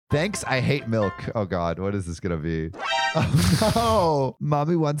Thanks, I hate milk. Oh God, what is this gonna be? Oh no,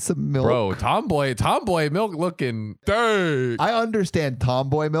 mommy wants some milk. Bro, tomboy milk looking. Dang. I understand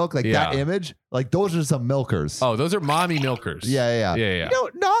tomboy milk, like that image. Like those are some milkers. Oh, those are mommy milkers. Yeah. You know,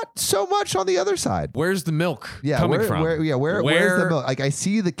 not so much on the other side. Where's the milk coming from? Where's the milk? Like I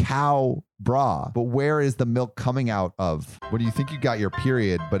see the cow bra, but where is the milk coming out of? When you think you got your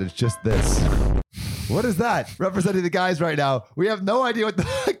period, but it's just this. What is that? Representing the guys right now. We have no idea what the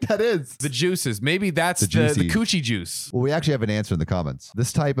heck that is. The juices. Maybe that's the coochie juice. Well, we actually have an answer in the comments.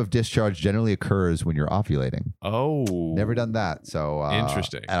 This type of discharge generally occurs when you're ovulating. Oh. Never done that. So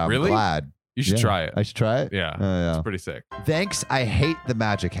interesting. And I'm really? glad. You should try it. I should try it? Yeah. It's pretty sick. Thanks. I hate the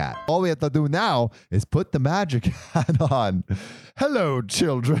magic hat. All we have to do now is put the magic hat on. Hello,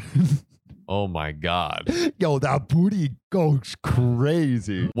 children. Oh my God. Yo, that booty goes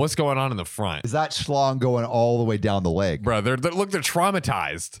crazy. What's going on in the front? Is that schlong going all the way down the leg? Bro, they're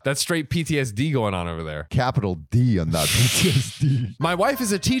traumatized. That's straight PTSD going on over there. Capital D on that PTSD. My wife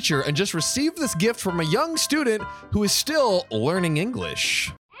is a teacher and just received this gift from a young student who is still learning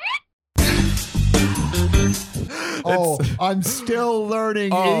English. Oh, I'm still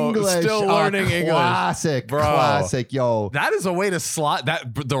learning English. Still learning English. Classic, yo. That is a way to slot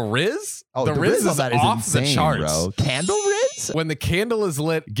that. The Riz? Oh, the Riz on is that off insane, the charts. Bro. Candle Riz? When the candle is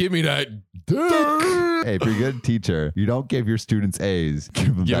lit, give me that. Hey, if you're a good teacher, you don't give your students A's.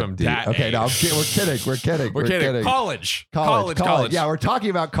 Give them that. Okay, no, we're kidding. We're kidding. College. Yeah, we're talking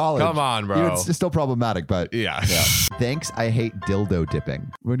about college. Come on, bro. It's still problematic, but yeah. Thanks, I hate dildo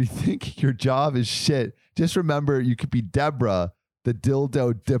dipping. When you think your job is shit, just remember you could be Deborah, the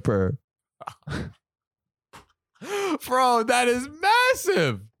dildo dipper. Bro, that is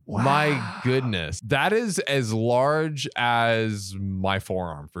massive. Wow. My goodness. That is as large as my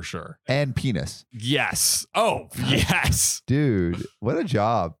forearm for sure. And penis. Yes. Oh, yes. Dude, what a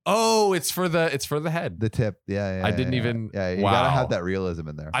job. Oh, it's for the head. The tip. Yeah. I didn't even. Yeah, you wow. gotta have that realism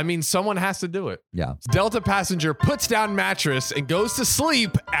in there. I mean, someone has to do it. Yeah. Delta passenger puts down mattress and goes to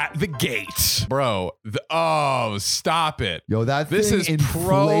sleep at the gate. Bro. Stop it. Yo, that this thing is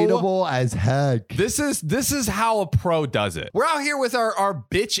inflatable as heck. This is how a pro does it. We're out here with our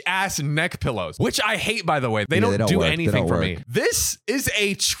bitch ass neck pillows, which I hate, by the way. They don't do anything for me. This is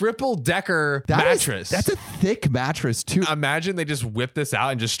a triple decker mattress. That's a thick mattress too. Imagine they just whip this out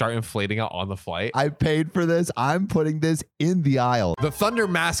and just start inflating it on the flight. I paid for this. I'm putting this in the aisle. The Thunder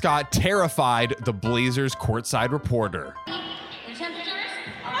mascot terrified the Blazers courtside reporter.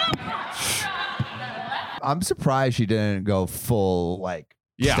 I'm surprised she didn't go full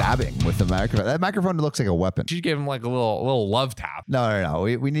stabbing with the microphone. That microphone looks like a weapon. She gave him like a little love tap. No.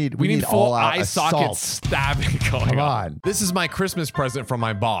 We need full all out eye socket stabbing going on. This is my Christmas present from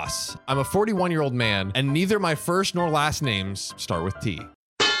my boss. I'm a 41-year-old man, and neither my first nor last names start with T.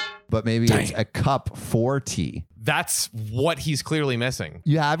 But maybe it's a cup for tea. That's what he's clearly missing.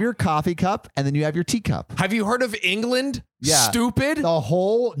 You have your coffee cup and then you have your teacup. Have you heard of England? Yeah. Stupid. The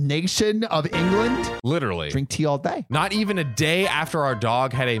whole nation of England? Literally. Drink tea all day. Not even a day after our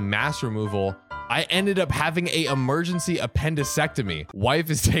dog had a mass removal, I ended up having an emergency appendectomy.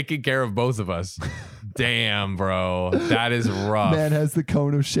 Wife is taking care of both of us. Damn, bro. That is rough. Man has the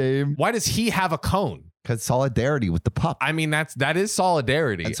cone of shame. Why does he have a cone? Because solidarity with the pup. I mean, that is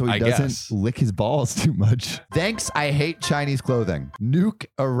solidarity. And so he doesn't lick his balls too much. Thanks, I hate Chinese clothing. Nuke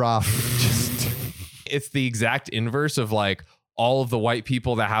Araf. It's the exact inverse of like all of the white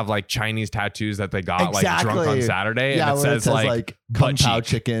people that have like Chinese tattoos that they got like drunk on Saturday. Yeah, and it says like Kung Pao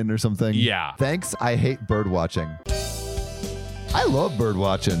chicken or something. Yeah. Thanks, I hate bird watching. I love bird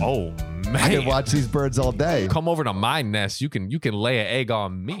watching. Oh, man. I can watch these birds all day. Come over to my nest. You can lay an egg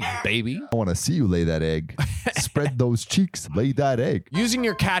on me, baby. I want to see you lay that egg. Spread those cheeks. Lay that egg. Using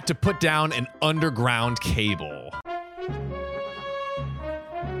your cat to put down an underground cable.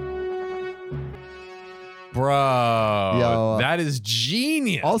 Bro, yo, that is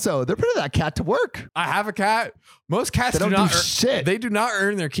genius. Also, they're putting that cat to work. I have a cat. Most cats do not shit. They do not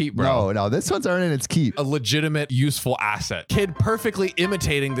earn their keep, bro. No, this one's earning its keep. A legitimate, useful asset. Kid perfectly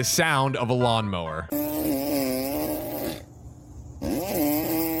imitating the sound of a lawnmower.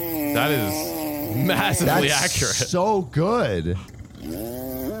 That is massively accurate. So good.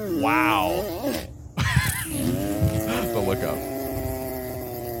 Wow. The look up.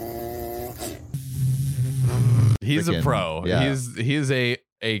 He's a pro. Yeah. He is a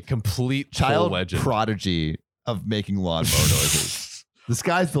complete child legend. Prodigy of making lawnmower noises. The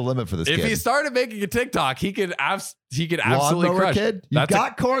sky's the limit for this kid. If he started making a TikTok, he could absolutely lawnmower crush. Kid? You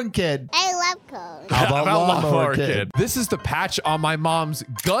got corn kid. I love code. How about Lawnmower Kid? This is the patch on my mom's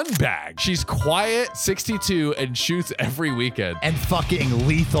gun bag. She's quiet, 62, and shoots every weekend. And fucking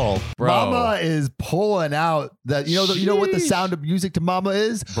lethal. Bro. Mama is pulling out that. You know what the sound of music to Mama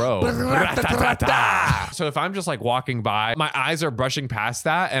is? Bro. So if I'm just like walking by, my eyes are brushing past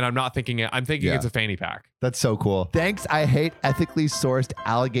that and I'm not thinking it. I'm thinking it's a fanny pack. That's so cool. Thanks, I hate ethically sourced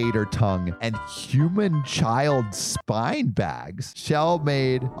alligator tongue and human child spine bags. Shell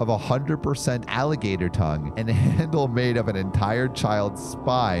made of 100% alligator tongue and handle made of an entire child's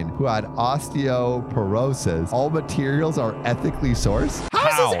spine who had osteoporosis. All materials are ethically sourced. How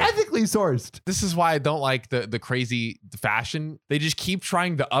is this ethically sourced? This is why I don't like the crazy fashion. They just keep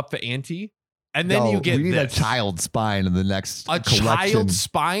trying to up the ante. And then you get we need this. a child spine in the next A collection. child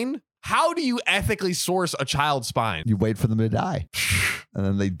spine? How do you ethically source a child spine? You wait for them to die. And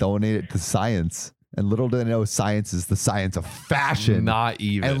then they donate it to science. And little do they know science is the science of fashion. Not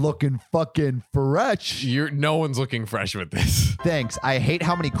even. And looking fucking fresh. No one's looking fresh with this. Thanks. I hate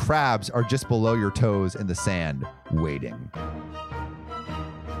how many crabs are just below your toes in the sand waiting.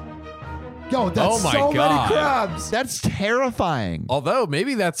 Yo, that's Oh my so God. many crabs. That's terrifying. Although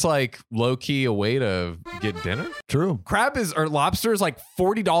maybe that's like low key a way to get dinner. True. Lobster is like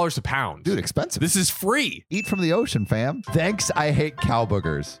 $40 a pound. Dude, expensive. This is free. Eat from the ocean, fam. Thanks. I hate cow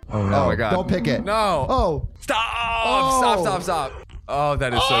boogers. Oh, no. Oh my God. Don't pick it. No. Oh. Stop. Oh,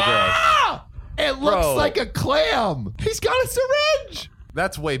 that is so gross. Ah! It looks Bro. like a clam. He's got a syringe.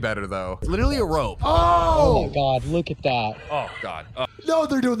 That's way better though. Literally a rope. Oh. Oh God, look at that. Oh God. No,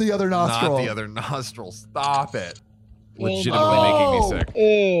 they're doing the other nostril. Not the other nostril. Stop it. Oh my Legitimately making me sick.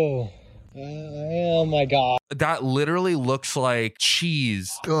 Ew. Oh my God. That literally looks like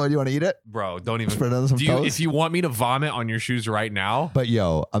cheese. Oh, do you want to eat it? Bro, don't even. Spread it on some toast? If you want me to vomit on your shoes right now, But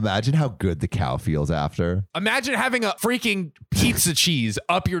yo, imagine how good the cow feels after. imagine having a freaking pizza cheese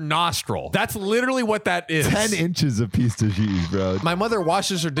up your nostril. That's literally what that is. 10 inches of piece of cheese, bro. My mother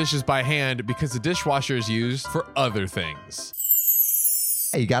washes her dishes by hand because the dishwasher is used for other things.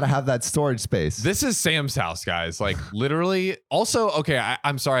 Hey, you got to have that storage space. This is Sam's house, guys. Like literally. Also, okay,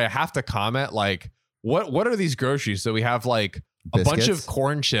 I'm sorry. I have to comment. Like, what are these groceries? So we have like a bunch of Biscuits?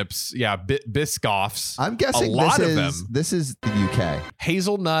 corn chips. Yeah, Biscoffs. I'm guessing a lot this of is them. this is the UK.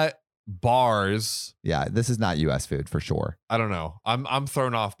 Hazelnut bars. Yeah, this is not US food for sure. I don't know. I'm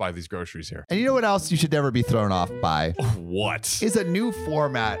thrown off by these groceries here. And you know what else you should never be thrown off by? What? Is a new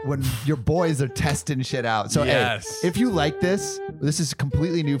format when your boys are testing shit out. So Yes. hey, if you like this is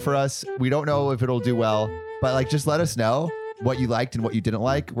completely new for us. We don't know if it'll do well, but like just let us know what you liked and what you didn't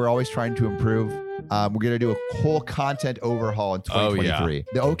like. We're always trying to improve. We're gonna do a whole content overhaul in 2023.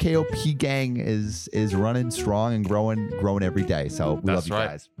 The OKOP gang is running strong and growing every day. So we love That's you right.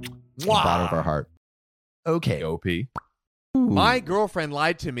 guys. From the bottom of our heart. Okay. OP. My girlfriend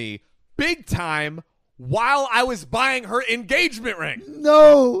lied to me big time while I was buying her engagement ring.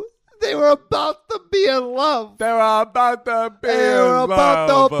 No, they were about to be in love. They were about to be They were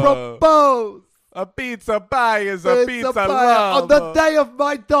about to propose. A pizza pie is a pizza pie love. on the day of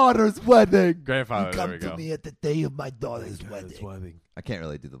my daughter's wedding. Grandfather, there we go. at the day of my daughter's wedding. I can't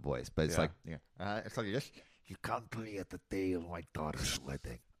really do the voice, but it's like, it's like this. You come to me at the day of my daughter's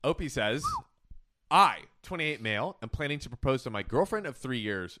wedding. Opie says, I, 28 male, am planning to propose to my girlfriend of 3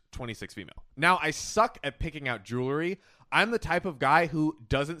 years, 26 female. Now, I suck at picking out jewelry. I'm the type of guy who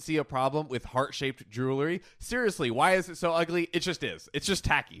doesn't see a problem with heart-shaped jewelry. Seriously, why is it so ugly? It just is. It's just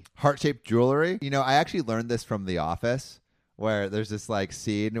tacky. Heart-shaped jewelry. You know, I actually learned this from The Office, where there's this like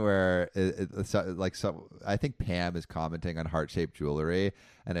scene where I think Pam is commenting on heart-shaped jewelry,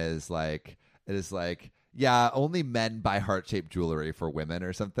 and it is like, yeah, only men buy heart-shaped jewelry for women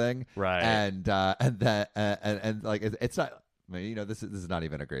or something, Right. And like it's not. I mean, you know, this is not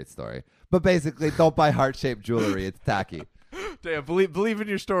even a great story, but basically, don't buy heart-shaped jewelry. It's tacky. Damn, believe in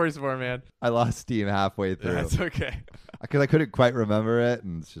your stories more, man. I lost steam halfway through That's okay. because I couldn't quite remember it,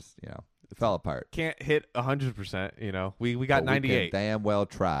 and it's just it fell apart. Can't hit 100%, you know. We got But we can 98. damn well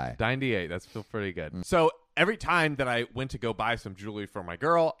try. 98. That's still pretty good. So every time that I went to go buy some jewelry for my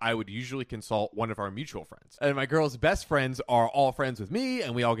girl, I would usually consult one of our mutual friends. And my girl's best friends are all friends with me,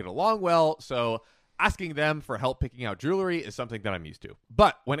 and we all get along well. So asking them for help picking out jewelry is something that I'm used to.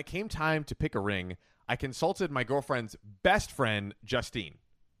 But when it came time to pick a ring, I consulted my girlfriend's best friend, Justine.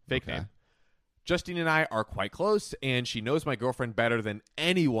 Fake Okay. name. Justine and I are quite close, and she knows my girlfriend better than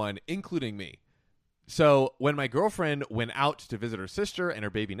anyone, including me. So when my girlfriend went out to visit her sister and her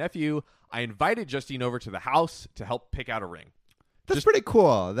baby nephew, I invited Justine over to the house to help pick out a ring. That's pretty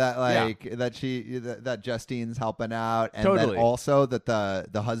cool that that Justine's helping out, and Totally. that also that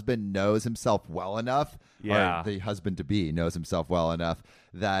the husband knows himself well enough, Yeah. or the husband to be knows himself well enough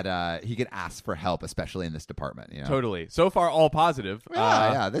that he can ask for help, especially in this department. You know? Totally. So far, all positive.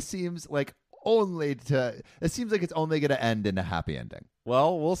 Yeah. This seems like it's only going to end in a happy ending.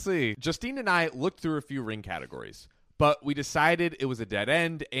 Well, we'll see. Justine and I looked through a few ring categories, but we decided it was a dead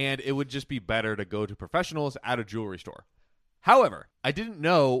end and it would just be better to go to professionals at a jewelry store. However, I didn't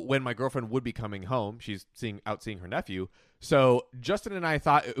know when my girlfriend would be coming home. She's seeing her nephew. So Justin and I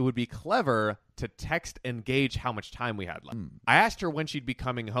thought it would be clever to text and gauge how much time we had left. I asked her when she'd be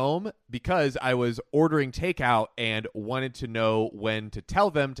coming home because I was ordering takeout and wanted to know when to tell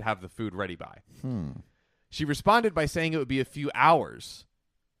them to have the food ready by. She responded by saying it would be a few hours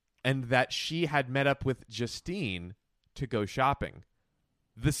and that she had met up with Justine to go shopping.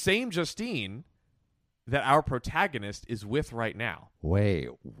 The same Justine that our protagonist is with right now. Wait,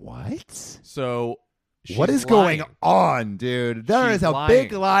 what? So What she's is going lying. on, dude? There She's is a lying.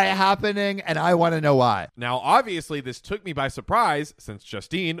 big lie happening, and I want to know why. Now, obviously, this took me by surprise since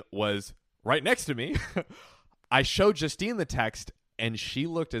Justine was right next to me. I showed Justine the text, and she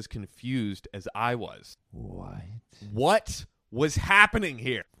looked as confused as I was. What? What was happening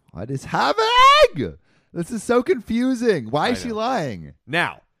here? What is happening? This is so confusing. Why is I she know. lying?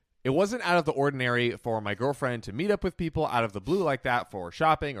 Now, it wasn't out of the ordinary for my girlfriend to meet up with people out of the blue like that for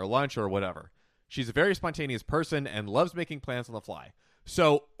shopping or lunch or whatever. She's a very spontaneous person and loves making plans on the fly.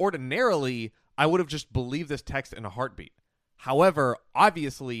 So ordinarily, I would have just believed this text in a heartbeat. However,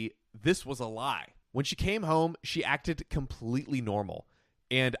 obviously, this was a lie. When she came home, she acted completely normal.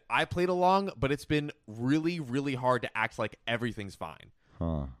 And I played along, but it's been really, really hard to act like everything's fine.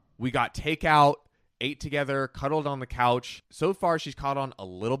 Huh. We got takeout, ate together, cuddled on the couch. So far, she's caught on a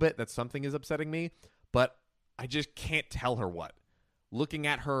little bit that something is upsetting me, but I just can't tell her what. Looking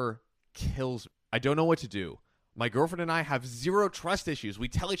at her kills me. I don't know what to do. My girlfriend and I have zero trust issues. We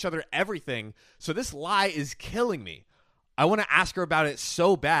tell each other everything, so this lie is killing me. I want to ask her about it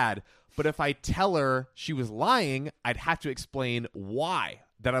so bad, but if I tell her she was lying, I'd have to explain why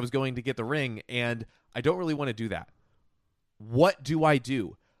that I was going to get the ring, and I don't really want to do that. What do I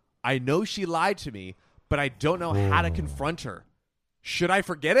do? I know she lied to me, but I don't know how to confront her. Should I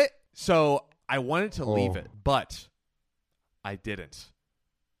forget it? So I wanted to leave it, but I didn't.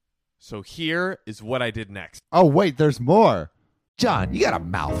 So here is what I did next. Oh, wait, there's more. John, you got a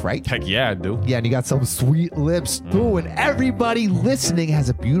mouth, right? Heck yeah, I do. Yeah, and you got some sweet lips too. And everybody listening has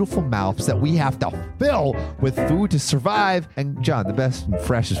a beautiful mouth that we have to fill with food to survive. And John, the best and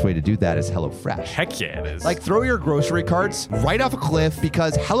freshest way to do that is HelloFresh. Heck yeah, it is. Like, throw your grocery carts right off a cliff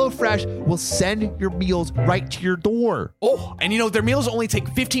because HelloFresh will send your meals right to your door. oh, and you know, their meals only take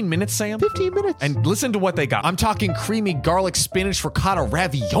 15 minutes, Sam. 15 minutes. And listen to what they got. I'm talking creamy garlic spinach ricotta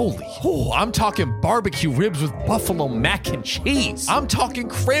ravioli. Oh, I'm talking barbecue ribs with buffalo mac and cheese. I'm talking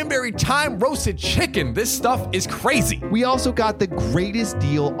cranberry thyme roasted chicken. This stuff is crazy. We also got the greatest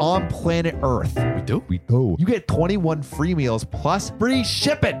deal on planet Earth. We do? We do. You get 21 free meals plus free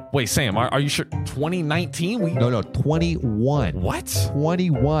shipping. Wait, Sam, are you sure? 2019? No, 21. What?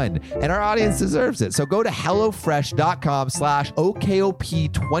 21. And our audience deserves it. So go to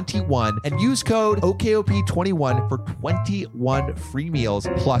HelloFresh.com/OKOP21 and use code OKOP21 for 21 free meals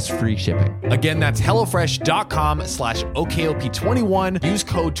plus free shipping. Again, that's HelloFresh.com/OKOP21. Use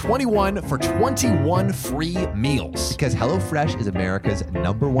code 21 for 21 free meals. Because HelloFresh is America's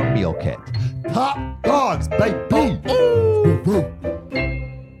 #1 meal kit. Top dogs, baby!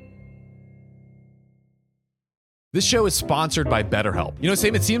 This show is sponsored by BetterHelp. You know,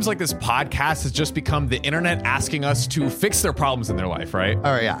 Sam, it seems like this podcast has just become the internet asking us to fix their problems in their life, right? All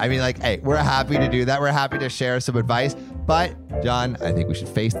right, yeah. I mean, like, hey, we're happy to do that. We're happy to share some advice. But, John, I think we should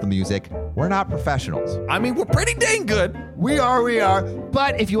face the music. We're not professionals. I mean, we're pretty dang good. We are.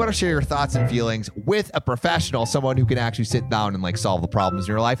 But if you want to share your thoughts and feelings with a professional, someone who can actually sit down and like solve the problems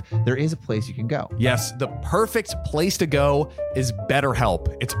in your life, there is a place you can go. Yes, the perfect place to go is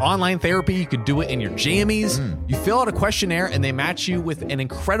BetterHelp. It's online therapy. You can do it in your jammies. You fill out a questionnaire and they match you with an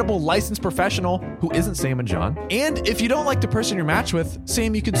incredible licensed professional who isn't Sam and John. And if you don't like the person you're matched with,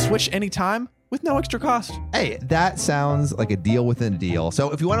 Sam, you can switch anytime with no extra cost. Hey, that sounds like a deal within a deal.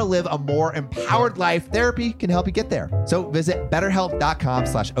 So if you want to live a more empowered life, therapy can help you get there. So visit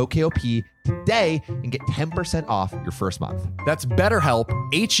betterhelp.com/OKOP today and get 10% off your first month. That's BetterHelp,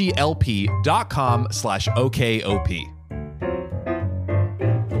 HELP.com/OKOP.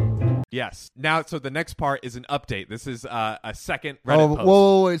 Yes. Now, so the next part is an update. This is a second Reddit post.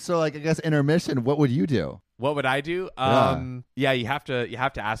 whoa. So like, I guess intermission, what would you do? What would I do? Yeah, you have to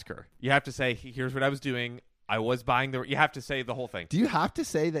ask her. You have to say, here's what I was doing. I was buying the. You have to say the whole thing. Do you have to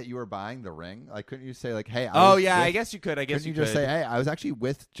say that you were buying the ring? Like, couldn't you say like, "Hey"? Oh yeah, I guess you could. I guess Couldn't you you just could. say, "Hey, I was actually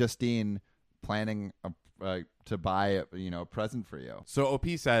with Justine, planning to buy a present for you." So OP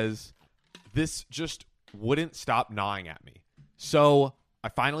says, this just wouldn't stop gnawing at me. So I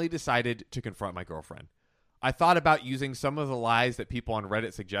finally decided to confront my girlfriend. I thought about using some of the lies that people on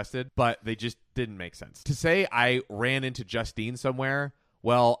Reddit suggested, but they just didn't make sense. To say I ran into Justine somewhere,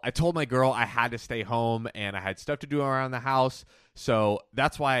 well, I told my girl I had to stay home and I had stuff to do around the house, so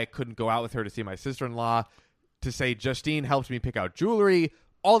that's why I couldn't go out with her to see my sister-in-law. To say Justine helped me pick out jewelry,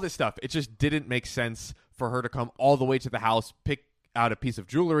 all this stuff, it just didn't make sense for her to come all the way to the house, pick out a piece of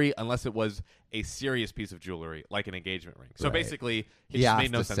jewelry, unless it was a serious piece of jewelry, like an engagement ring. So Right. basically, it He just has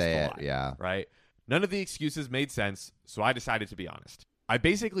made no to sense say to it, lie, yeah. right? None of the excuses made sense, so I decided to be honest. I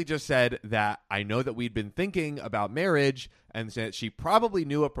basically just said that I know that we'd been thinking about marriage and that she probably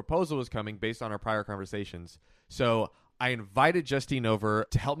knew a proposal was coming based on our prior conversations. So I invited Justine over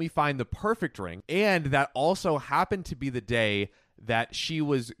to help me find the perfect ring, and that also happened to be the day that she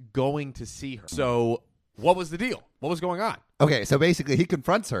was going to see her. So what was the deal? What was going on? Okay, so basically, he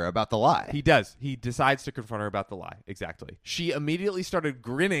confronts her about the lie. He does. He decides to confront her about the lie. Exactly. She immediately started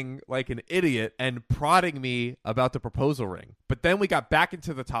grinning like an idiot and prodding me about the proposal ring. But then we got back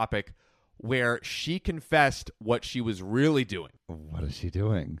into the topic where she confessed what she was really doing. What is she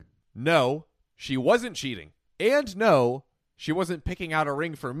doing? No, she wasn't cheating. And no, she wasn't picking out a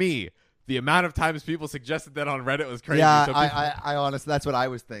ring for me. The amount of times people suggested that on Reddit was crazy. Yeah, So people- I honestly, that's what I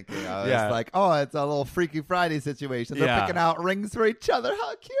was thinking. I was Yeah. like, oh, it's a little Freaky Friday situation. They're Yeah. picking out rings for each other.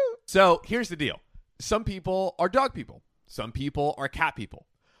 How cute. So here's the deal. Some people are dog people. Some people are cat people.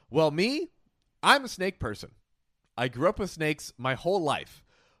 Well, me, I'm a snake person. I grew up with snakes my whole life,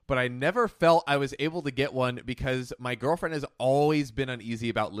 but I never felt I was able to get one because my girlfriend has always been uneasy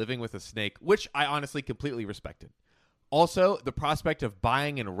about living with a snake, which I honestly completely respected. Also, the prospect of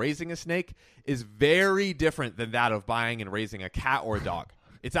buying and raising a snake is very different than that of buying and raising a cat or a dog.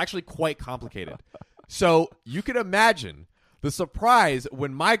 It's actually quite complicated. So you can imagine the surprise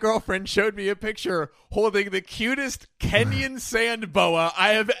when my girlfriend showed me a picture holding the cutest Kenyan sand boa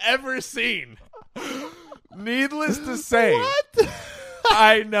I have ever seen. Needless to say, What?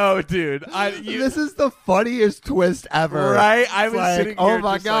 I know, dude. This is the funniest twist ever. Right? I It's was like, sitting oh here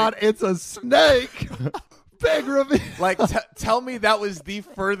my just God, it's a snake. Big reveal. like, tell me that was the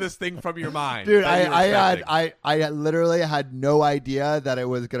furthest thing from your mind, Dude, that you were expecting. I literally had no idea that it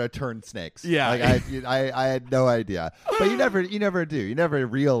was gonna turn snakes. Yeah. like I had no idea. But you never do. You never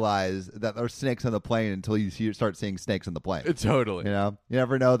realize that there's snakes on the plane until you start seeing snakes on the plane. Totally. You know, you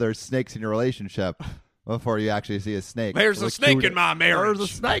never know there's snakes in your relationship before you actually see a snake. There's a Look snake cute. in my marriage. There's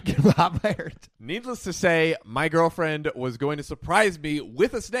a snake in my marriage. Needless to say, my girlfriend was going to surprise me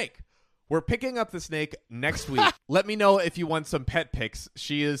with a snake. We're picking up the snake next week. Let me know if you want some pet pics.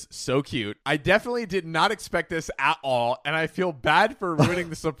 She is so cute. I definitely did not expect this at all, and I feel bad for ruining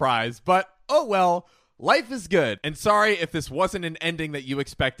the surprise, but oh well. Life is good. And sorry if this wasn't an ending that you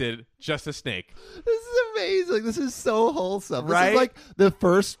expected, just a snake. This is amazing. This is so wholesome. This Right? is like the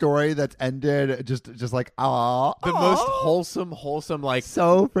first story that's ended just like ah. The most wholesome, like,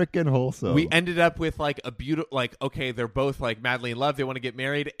 so freaking wholesome. we ended up with like a beautiful, like, okay, they're both like madly in love. They want to get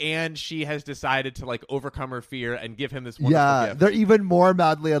married, and she has decided to like overcome her fear and give him this wonderful gift. they're even more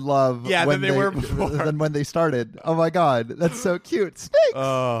madly in love. Yeah, when than they were before. than when they started. Oh my God, that's so cute. Snakes.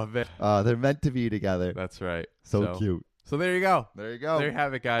 Oh man, They're meant to be together. that's right. So cute. So there you go. There you go. There you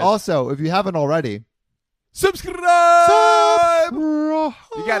have it, guys. Also, if you haven't already, Subscribe. you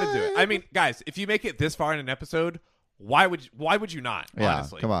You got to do it. I mean, guys, if you make it this far in an episode, why would you not? Yeah,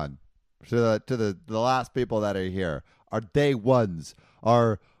 Honestly, come on. To the last people that are here, our day ones,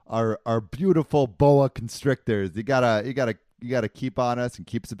 our beautiful boa constrictors. You gotta keep on us and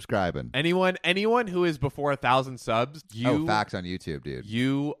keep subscribing. Anyone who is before 1,000 subs, Facts on YouTube, dude.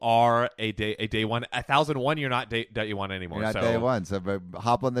 you are a day one. 1,001, you're not day one anymore. You're not so day one, so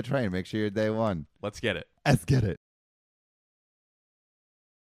hop on the train. Make sure you're day one. let's get it. Let's get it.